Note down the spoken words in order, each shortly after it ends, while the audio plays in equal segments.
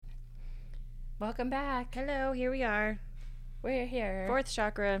Welcome back. Hello, here we are. We're here. Fourth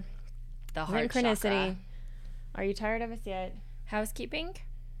chakra, The heart synchronicity. chakra. Are you tired of us yet? Housekeeping?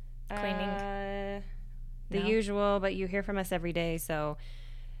 Cleaning? The No? usual, but you hear from us every day. So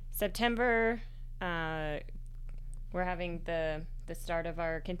September, we're having the start of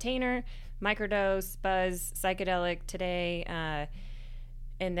our container, microdose, buzz, psychedelic today.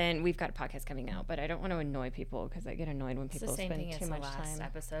 And then we've got a podcast coming out, but I don't want to annoy people because I get annoyed when It's people the same spend thing too as the much last time.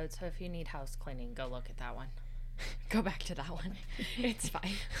 episode, so if you need house cleaning, go look at that one. Go back to that one. It's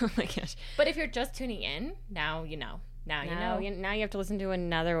fine. Oh my gosh. But if you're just tuning in, now you know. Now you know. Now you have to listen to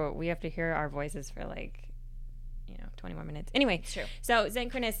another. We have to hear our voices for 20 more minutes. Anyway, It's true. so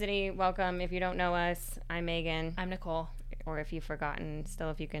synchronicity, welcome. If you don't know us, I'm Megan. I'm Nicole. Or if you've forgotten, still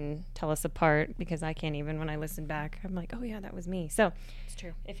if you can tell us apart, because I can't even when I listen back. I'm like, oh yeah, that was me. So It's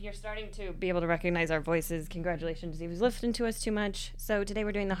true. if you're starting to be able to recognize our voices, congratulations. You've listened to us too much. So today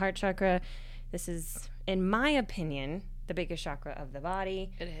we're doing the heart chakra. This is, in my opinion, the biggest chakra of the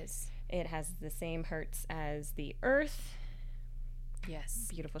body. It is. It has the same hertz as the earth. Yes.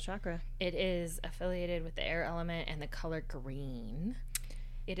 Beautiful chakra. It is affiliated with the air element and the color green.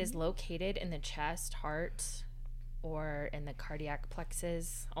 It is located in the chest, heart, or in the cardiac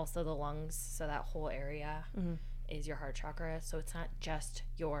plexus, also the lungs. So that whole area is your heart chakra. So it's not just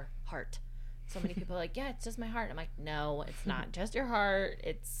your heart. So many people are like, yeah, it's just my heart. I'm like, no, it's not just your heart.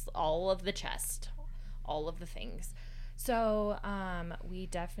 It's all of the chest, all of the things. So we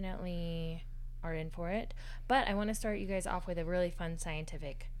definitely are in for it. But I want to start you guys off with a really fun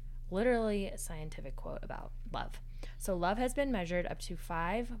literally scientific quote about love. So love has been measured up to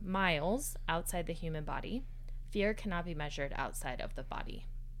 5 miles outside the human body. Fear cannot be measured outside of the body.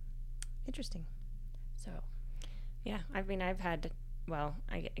 Interesting. So, Yeah, I mean, I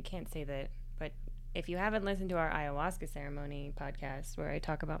can't say that, but if you haven't listened to our ayahuasca ceremony podcast where I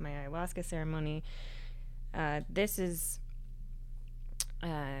talk about my ayahuasca ceremony, this is,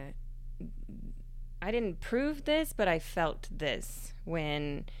 I didn't prove this, but I felt this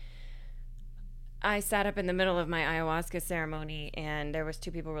when I sat up in the middle of my ayahuasca ceremony and there was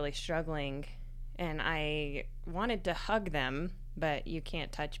 2 people really struggling, and I wanted to hug them, but you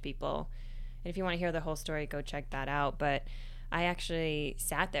can't touch people. And if you want to hear the whole story, go check that out. But I actually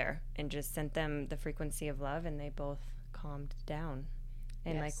sat there and just sent them the frequency of love, and they both calmed down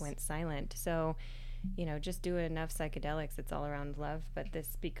and went silent. So, just do enough psychedelics. It's all around love. But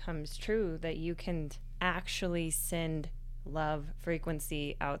this becomes true that you can actually send love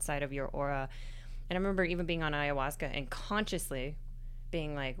frequency outside of your aura. And I remember even being on ayahuasca and consciously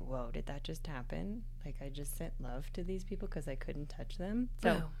being like, whoa, did that just happen? Like, I just sent love to these people because I couldn't touch them.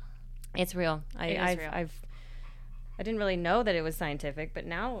 So boom. It's real. I didn't really know that it was scientific, but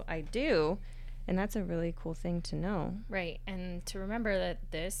now I do. And that's a really cool thing to know. Right. And to remember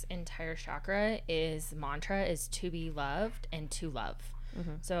that this entire chakra mantra is to be loved and to love.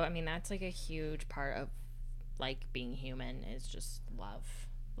 Mm-hmm. So, I mean, that's like a huge part of being human is just love.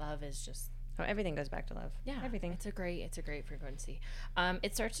 Love is just... Oh, everything goes back to love. Yeah, everything. It's a great frequency.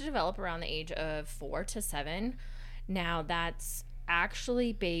 It starts to develop around the age of 4 to 7. Now, that's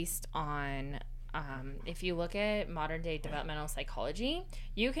actually based on, if you look at modern day developmental psychology,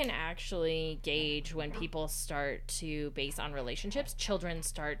 you can actually gauge when people start to base on relationships. Children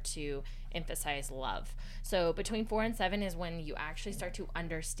start to emphasize love. So between 4 and 7 is when you actually start to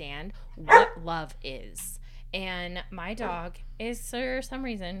understand what love is. And my dog is, for some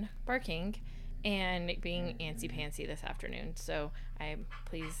reason, barking and being antsy-pantsy this afternoon. So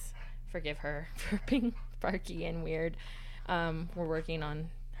please forgive her for being barky and weird. We're working on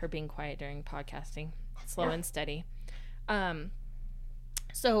her being quiet during podcasting, slow and steady.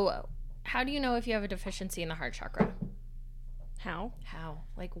 So how do you know if you have a deficiency in the heart chakra? How? How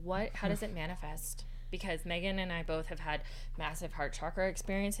does it manifest? Because Megan and I both have had massive heart chakra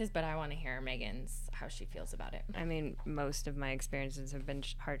experiences, but I want to hear Megan's, how she feels about it. I mean, most of my experiences have been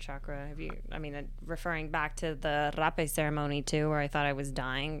heart chakra. Referring back to the rape ceremony too, where I thought I was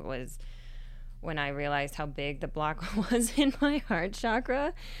dying, was when I realized how big the block was in my heart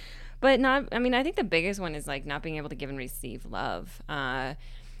chakra. But I think the biggest one is not being able to give and receive love.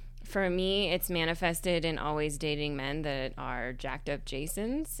 For me, it's manifested in always dating men that are jacked up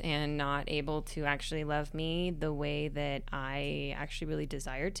Jasons and not able to actually love me the way that I actually really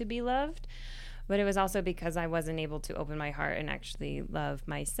desired to be loved. But it was also because I wasn't able to open my heart and actually love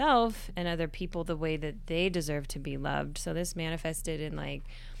myself and other people the way that they deserve to be loved. So this manifested in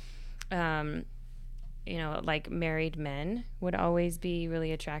married men would always be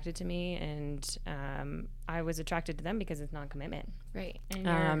really attracted to me, and I was attracted to them because it's non-commitment. Right.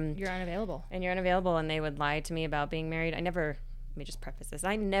 And you're unavailable. And you're unavailable, and they would lie to me about being married. Let me just preface this.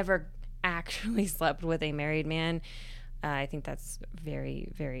 I never actually slept with a married man. I think that's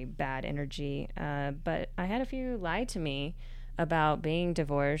very, very bad energy. But I had a few lie to me about being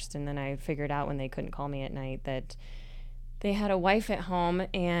divorced, and then I figured out when they couldn't call me at night that they had a wife at home.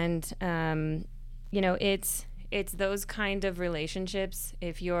 And it's those kind of relationships.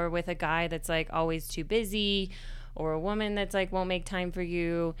 If you're with a guy that's like always too busy, or a woman that's like won't make time for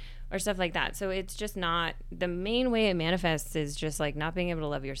you, or stuff like that. So it's just not, the main way it manifests is just like not being able to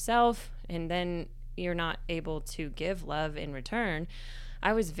love yourself, and then you're not able to give love in return.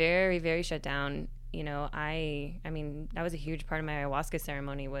 I was very, very shut down. I mean, that was a huge part of my ayahuasca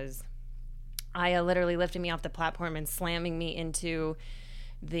ceremony, was Aya literally lifting me off the platform and slamming me into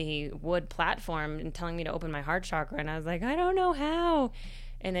the wood platform and telling me to open my heart chakra. And I was like, I don't know how.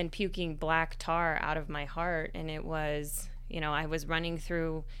 And then puking black tar out of my heart. And it was, I was running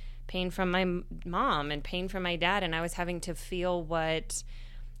through pain from my mom and pain from my dad. And I was having to feel what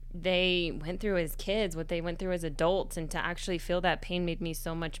they went through as kids, what they went through as adults. And to actually feel that pain made me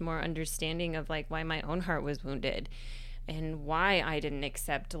so much more understanding of like why my own heart was wounded, and why I didn't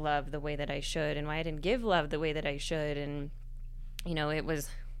accept love the way that I should, and why I didn't give love the way that I should. And, it was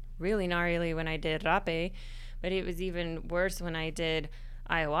really gnarly when I did rape, but it was even worse when I did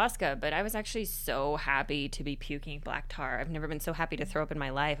ayahuasca. But I was actually so happy to be puking black tar. I've never been so happy to throw up in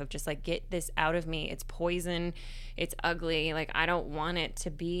my life, of just like, get this out of me. It's poison. It's ugly. Like, I don't want it to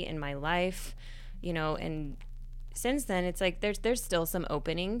be in my life, and since then it's like, there's still some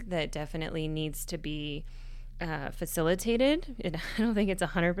opening that definitely needs to be facilitated. I don't think it's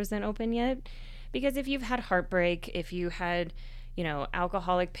 100% open yet, because if you've had heartbreak, if you had,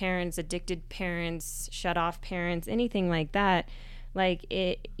 alcoholic parents, addicted parents, shut off parents, anything like that,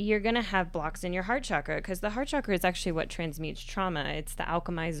 you're going to have blocks in your heart chakra, because the heart chakra is actually what transmutes trauma. It's the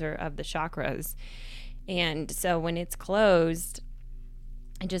alchemizer of the chakras. And so when it's closed,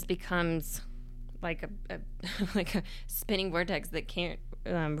 it just becomes like a like a spinning vortex that can't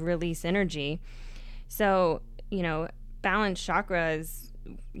release energy. So, balanced chakras,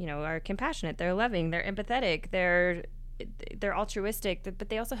 are compassionate, they're loving, they're empathetic, they're altruistic, but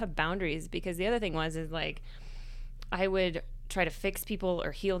they also have boundaries. Because the other thing is like, I would try to fix people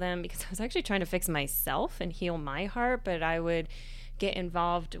or heal them, because I was actually trying to fix myself and heal my heart. But I would get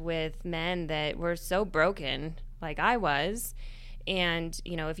involved with men that were so broken, like I was. And,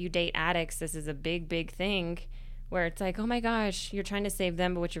 if you date addicts, this is a big, big thing, where it's like, oh my gosh, you're trying to save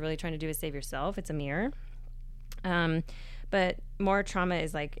them, but what you're really trying to do is save yourself. It's a mirror. But more trauma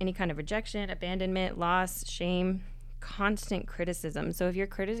is like any kind of rejection, abandonment, loss, shame, constant criticism. So if you're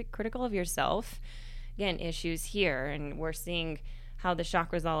critical of yourself, again, issues here. And we're seeing how the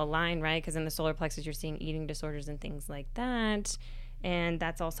chakras all align, right? Because in the solar plexus, you're seeing eating disorders and things like that. And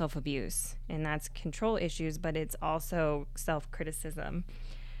that's all self-abuse. And that's control issues, but it's also self-criticism.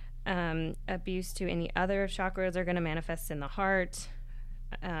 Abuse to any other chakras are going to manifest in the heart.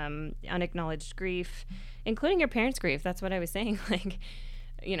 Unacknowledged grief, including your parents' grief. That's what I was saying. Like,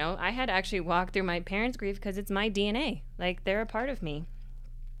 I had to actually walk through my parents' grief, because it's my DNA. Like, they're a part of me.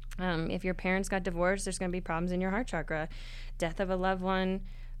 If your parents got divorced, there's going to be problems in your heart chakra. Death of a loved one,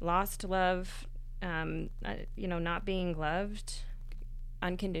 lost love, not being loved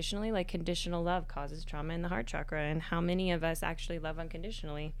unconditionally. Like, conditional love causes trauma in the heart chakra. And how many of us actually love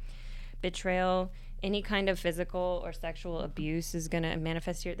unconditionally? Betrayal, any kind of physical or sexual abuse is going to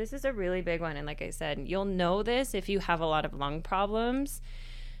manifest here. This is a really big one. And like I said, you'll know this if you have a lot of lung problems.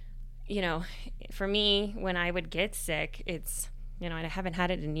 For me, when I would get sick, it's, and I haven't had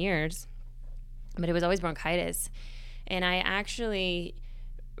it in years, but it was always bronchitis. And I actually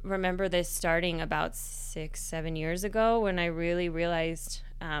remember this starting about 6-7 years ago, when I really realized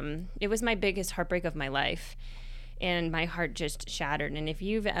it was my biggest heartbreak of my life. And my heart just shattered. And if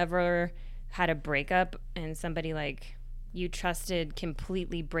you've ever had a breakup and somebody like you trusted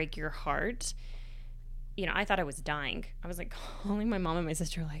completely break your heart, I thought I was dying. I was like calling my mom and my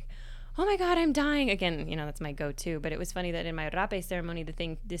sister, like, oh my God, I'm dying again. That's my go-to. But it was funny that in my rape ceremony,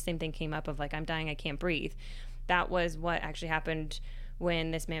 the same thing came up of like, I'm dying, I can't breathe. That was what actually happened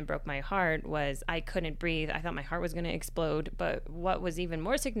when this man broke my heart. Was I couldn't breathe. I thought my heart was going to explode. But what was even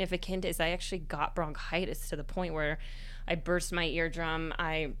more significant is I actually got bronchitis to the point where I burst my eardrum.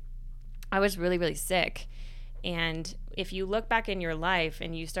 I was really, really sick. And if you look back in your life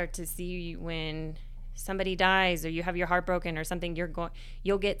and you start to see when somebody dies or you have your heart broken or something,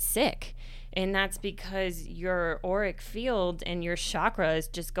 you'll get sick. And that's because your auric field and your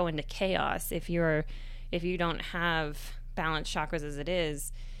chakras just go into chaos. If you don't have balanced chakras as it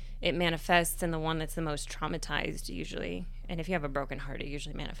is, it manifests in the one that's the most traumatized usually. And if you have a broken heart, it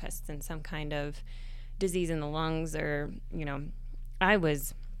usually manifests in some kind of disease in the lungs, or I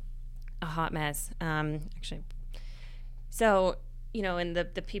was a hot mess. Actually, so, and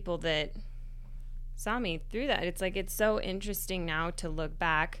the people that saw me through that, it's like, it's so interesting now to look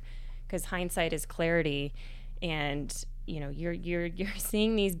back, because hindsight is clarity, and you're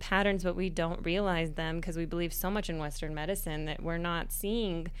seeing these patterns, but we don't realize them because we believe so much in Western medicine that we're not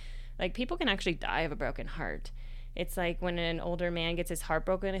seeing, like, people can actually die of a broken heart. It's like when an older man gets his heart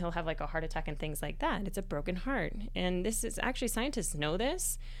broken, he'll have like a heart attack and things like that. It's a broken heart. And this is actually, scientists know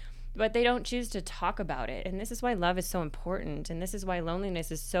this, but they don't choose to talk about it. And this is why love is so important. And this is why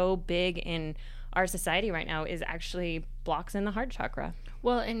loneliness is so big in our society right now, is actually blocks in the heart chakra.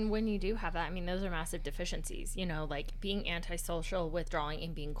 Well, and when you do have that, I mean, those are massive deficiencies, like being antisocial, withdrawing,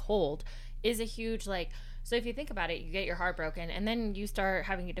 and being cold is a huge, so if you think about it, you get your heart broken and then you start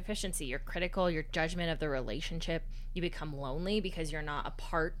having a deficiency. You're critical, your judgment of the relationship, you become lonely because you're not a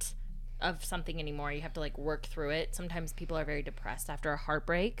part of something anymore. You have to work through it. Sometimes people are very depressed after a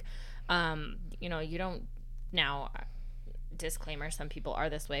heartbreak. You don't, now, disclaimer, some people are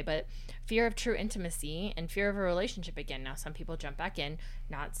this way, but fear of true intimacy and fear of a relationship again. Now, some people jump back in,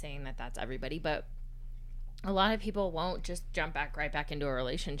 not saying that that's everybody, but a lot of people won't just jump right back into a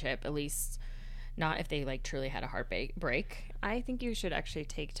relationship, at least not if they truly had a heartbreak. I think you should actually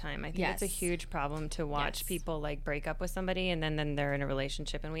take time. I think it's a huge problem to watch people break up with somebody and then they're in a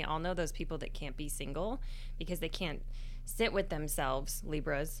relationship. And we all know those people that can't be single because they can't sit with themselves.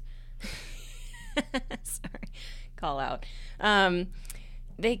 Libras. Sorry. Call out.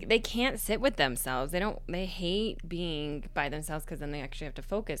 They can't sit with themselves. They hate being by themselves because then they actually have to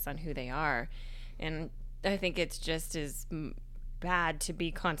focus on who they are. And I think it's just as bad to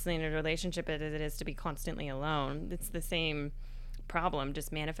be constantly in a relationship as it is to be constantly alone. It's the same problem,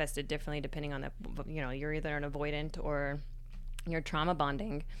 just manifested differently depending on you're either an avoidant or you're trauma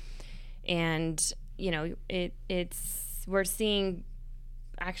bonding. And we're seeing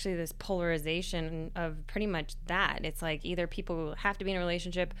actually this polarization of pretty much that. It's like either people have to be in a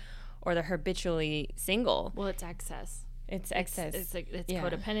relationship or they're habitually single. Well, it's excess. It's excess. It's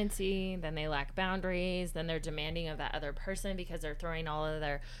codependency. Then they lack boundaries. Then they're demanding of that other person because they're throwing all of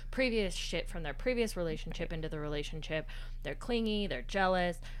their previous shit from their previous relationship into the relationship. They're clingy. They're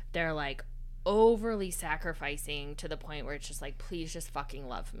jealous. They're overly sacrificing to the point where it's just please just fucking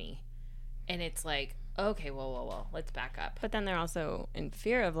love me. And it's okay, whoa, let's back up. But then they're also in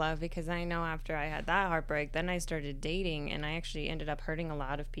fear of love, because I know after I had that heartbreak, then I started dating, and I actually ended up hurting a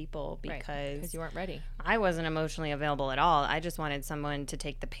lot of people because you weren't ready. I wasn't emotionally available at all. I just wanted someone to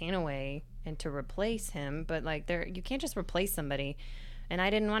take the pain away and to replace him. But you can't just replace somebody. And I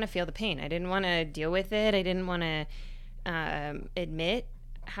didn't want to feel the pain. I didn't want to deal with it. I didn't want to admit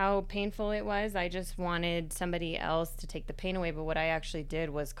how painful it was. I just wanted somebody else to take the pain away. But what I actually did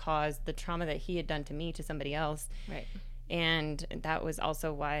was cause the trauma that he had done to me to somebody else. Right. And that was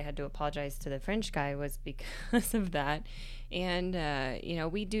also why I had to apologize to the French guy, was because of that. And,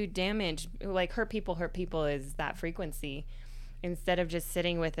 we do damage. Hurt people is that frequency. Instead of just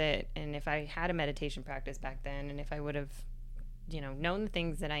sitting with it. And if I had a meditation practice back then, and if I would have, known the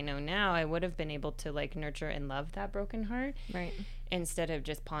things that I know now, I would have been able to nurture and love that broken heart. Right. Instead of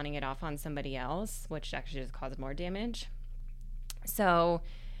just pawning it off on somebody else, which actually just caused more damage. So,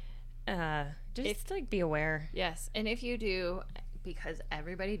 be aware. Yes. And if you do, because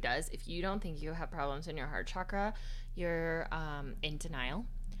everybody does, if you don't think you have problems in your heart chakra, you're in denial.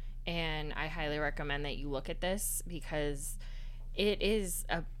 And I highly recommend that you look at this, because it is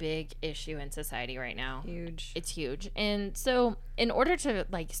a big issue in society right now. Huge. It's huge. And so in order to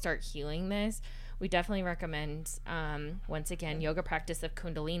start healing this, we definitely recommend, once again, yoga practice of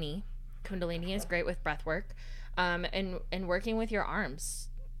Kundalini. Kundalini is great with breath work, and working with your arms,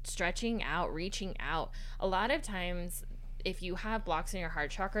 stretching out, reaching out. A lot of times, if you have blocks in your heart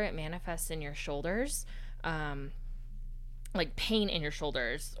chakra, it manifests in your shoulders, pain in your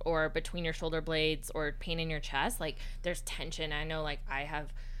shoulders or between your shoulder blades, or pain in your chest. There's tension. I know,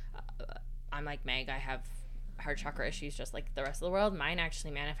 I'm like Meg, I have heart chakra issues just like the rest of the world. Mine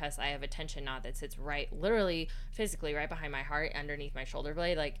actually manifests. I have a tension knot that sits literally physically right behind my heart, underneath my shoulder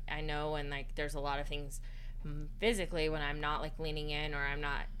blade. I know, and there's a lot of things physically when I'm not leaning in or I'm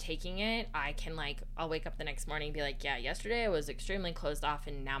not taking it. I can I'll wake up the next morning and be yeah, yesterday I was extremely closed off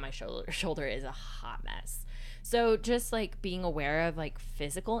and now my shoulder is a hot mess. So just being aware of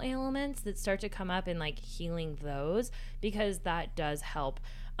physical ailments that start to come up and healing those, because that does help.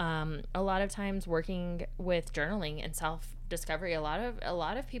 A lot of times working with journaling and self-discovery, a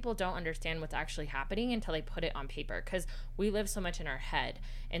lot of people don't understand what's actually happening until they put it on paper, because we live so much in our head.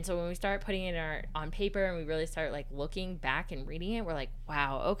 And so when we start putting it on paper and we really start looking back and reading it, we're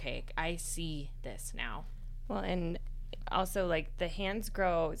wow, okay, I see this now. Well, and also like the hands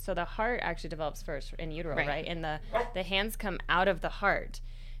grow. So the heart actually develops first in utero, right? And the hands come out of the heart.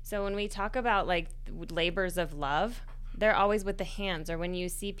 So when we talk about like labors of love, they're always with the hands. Or when you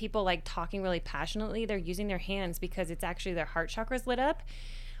see people like talking really passionately, they're using their hands because it's actually their heart chakras lit up.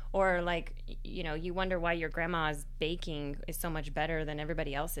 Or like, you know, you wonder why your grandma's baking is so much better than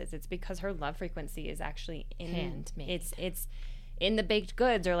everybody else's. It's because her love frequency is actually handmade. It's in the baked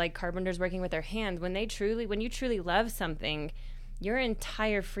goods, or like carpenters working with their hands. When you truly love something, your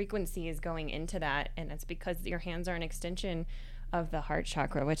entire frequency is going into that, and it's because your hands are an extension of the heart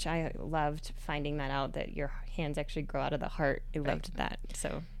chakra, which I loved finding that out, that your hands actually grow out of the heart. I loved that.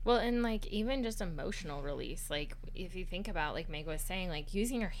 So well, and like even just emotional release, like if you think about, like Meg was saying, like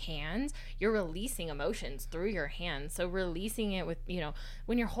using your hands, you're releasing emotions through your hands. So releasing it with, you know,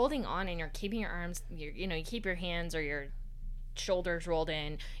 when you're holding on and you're keeping your arms, you know, you keep your hands or your shoulders rolled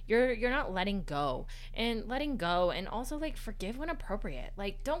in, you're not letting go. And also like forgive when appropriate.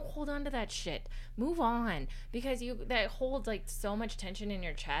 Like don't hold on to that shit, move on, because that holds like so much tension in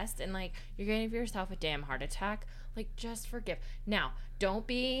your chest, and like you're gonna give yourself a damn heart attack. Like just forgive. Now don't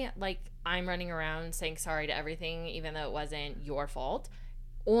be like I'm running around saying sorry to everything even though it wasn't your fault,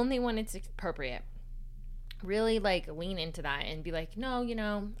 only when it's appropriate. Really like lean into that and be like, no, you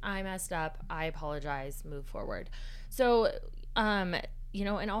know, I messed up, I apologize, move forward. So you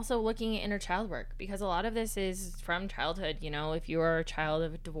know, and also looking at inner child work, because a lot of this is from childhood. You know, if you are a child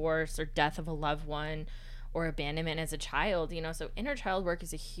of a divorce or death of a loved one or abandonment as a child, you know, so inner child work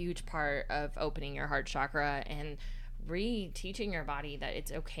is a huge part of opening your heart chakra and re-teaching your body that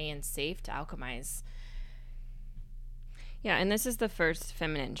it's okay and safe to alchemize. Yeah, and this is the first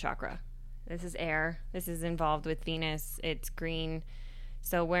feminine chakra. This is air. This is involved with Venus. It's green.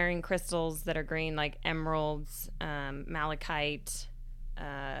 So wearing crystals that are green, like emeralds, malachite,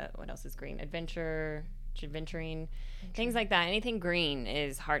 what else is green? Aventurine, things like that. Anything green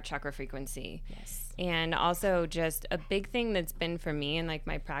is heart chakra frequency. Yes. And also just a big thing that's been for me in like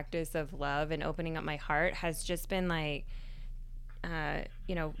my practice of love and opening up my heart has just been like,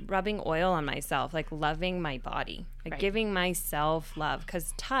 you know, rubbing oil on myself, like loving my body, like giving myself love.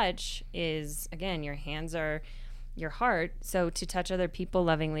 Because touch is, again, your hands are your heart, so to touch other people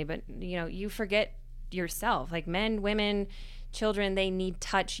lovingly, but you know, you forget yourself. Like men, women, children, they need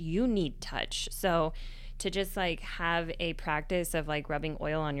touch, you need touch. So to just like have a practice of like rubbing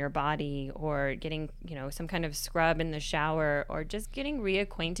oil on your body, or getting, you know, some kind of scrub in the shower, or just getting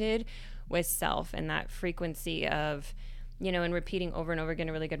reacquainted with self and that frequency of, you know, and repeating over and over again.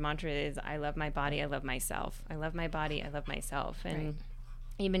 A really good mantra is, I love my body, I love myself. I love my body, I love myself. And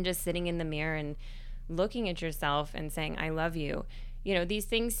even just sitting in the mirror and looking at yourself and saying, I love you. You know, these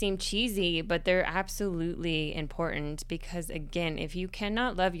things seem cheesy, but they're absolutely important, because again, if you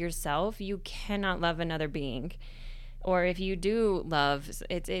cannot love yourself, you cannot love another being. Or if you do love,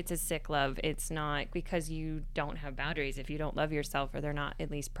 it's a sick love. It's not because you don't have boundaries. If you don't love yourself, or they're not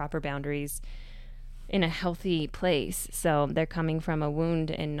at least proper boundaries in a healthy place. So they're coming from a wound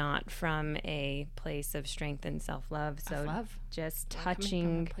and not from a place of strength and self-love. So love. Just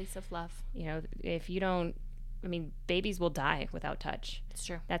touching, from a place of love. You know, if you don't, I mean, babies will die without touch. It's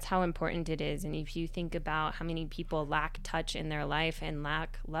true. That's how important it is. And if you think about how many people lack touch in their life and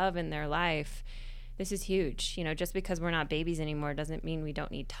lack love in their life, this is huge. You know, just because we're not babies anymore doesn't mean we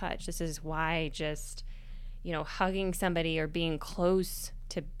don't need touch. This is why just, you know, hugging somebody or being close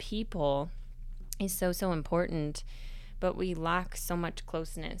to people is so important, but we lack so much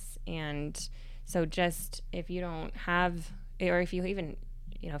closeness. And so just if you don't have, or if you even,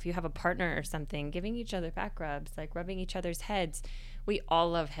 you know, if you have a partner or something, giving each other back rubs, like rubbing each other's heads. We all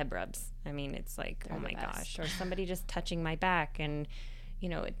love head rubs. I mean, it's like, they're, oh my gosh, or somebody just touching my back, and you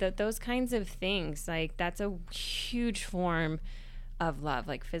know, those kinds of things, like that's a huge form of love.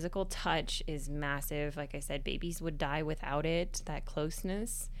 Like physical touch is massive. Like I said, babies would die without it, that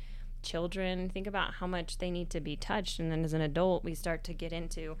closeness. Children, think about how much they need to be touched, and then as an adult we start to get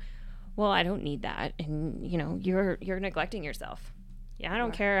into, well, I don't need that, and you know, you're neglecting yourself. Yeah, I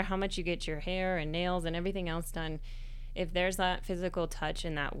don't care how much you get your hair and nails and everything else done. If there's that physical touch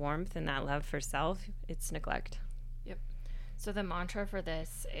and that warmth and that love for self, it's neglect. Yep. So the mantra for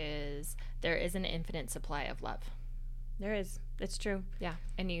this is, there is an infinite supply of love. There is. It's true. Yeah.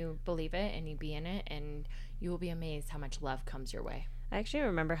 And you believe it and you be in it, and you will be amazed how much love comes your way. I actually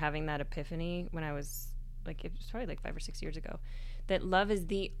remember having that epiphany when I was like, it was probably like 5 or 6 years ago, that love is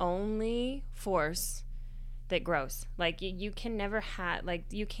the only force that grows. Like you can never have, like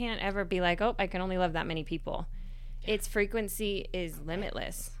you can't ever be like, oh, I can only love that many people. Its frequency is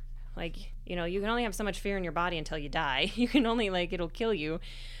limitless. Like, you know, you can only have so much fear in your body until you die. You can only, like, it'll kill you.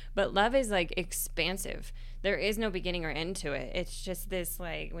 But love is, like, expansive. There is no beginning or end to it. It's just this,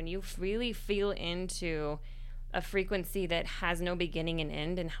 like, when you really feel into a frequency that has no beginning and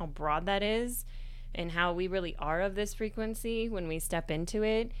end, and how broad that is, and how we really are of this frequency when we step into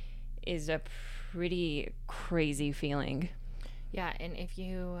it, is a pretty crazy feeling. Yeah, and if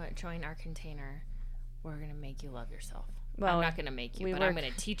you join our container, we're going to make you love yourself. Well, I'm not going to make you, but I'm going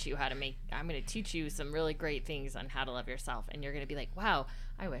to teach you I'm going to teach you some really great things on how to love yourself. And you're going to be like, wow,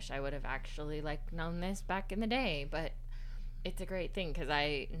 I wish I would have actually, like, known this back in the day. But it's a great thing, because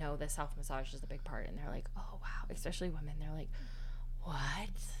I know the self-massage is a big part. And they're like, oh, wow. Especially women. They're like, what?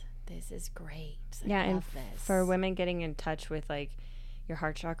 This is great. I love this. For women getting in touch with, like, your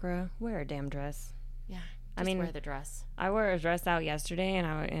heart chakra, wear a damn dress. Yeah. Just wear the dress. I wore a dress out yesterday,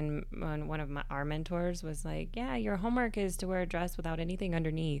 and one of our mentors was like, yeah, your homework is to wear a dress without anything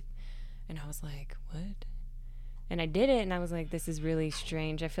underneath. And I was like, what? And I did it, and I was like, this is really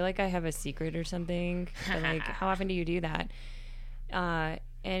strange. I feel like I have a secret or something. But, like, how often do you do that? And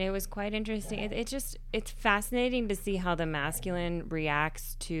it was quite interesting. It's fascinating to see how the masculine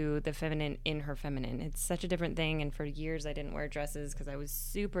reacts to the feminine in her feminine. It's such a different thing. And for years, I didn't wear dresses because I was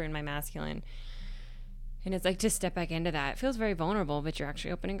super in my masculine. And it's like, to step back into that, it feels very vulnerable, but you're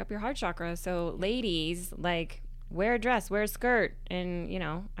actually opening up your heart chakra. So ladies, like, wear a dress, wear a skirt. And, you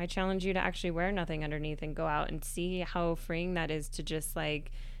know, I challenge you to actually wear nothing underneath and go out and see how freeing that is to just,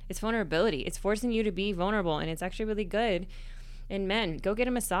 like, it's vulnerability. It's forcing you to be vulnerable, and it's actually really good. And men, go get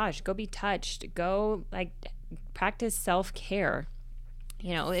a massage, go be touched, go, like, practice self-care.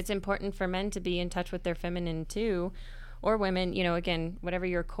 You know, it's important for men to be in touch with their feminine too, or women, you know, again, whatever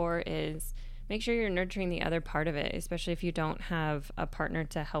your core is. Make sure you're nurturing the other part of it, especially if you don't have a partner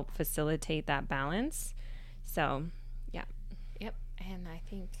to help facilitate that balance. So, yeah. Yep. And I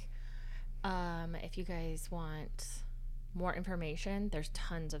think if you guys want more information, there's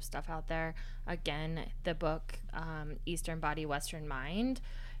tons of stuff out there. Again, the book, Eastern Body, Western Mind,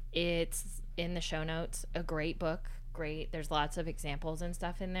 it's in the show notes. A great book. Great. There's lots of examples and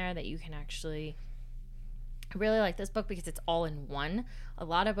stuff in there that you can actually... I really like this book because it's all in one. A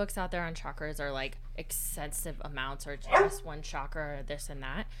lot of books out there on chakras are like excessive amounts, or just one chakra or this and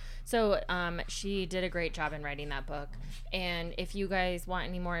that. So she did a great job in writing that book. And if you guys want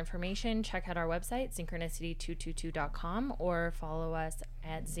any more information, check out our website, synchronicity222.com, or follow us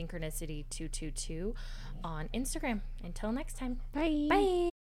at synchronicity222 on Instagram. Until next time. Bye. Bye.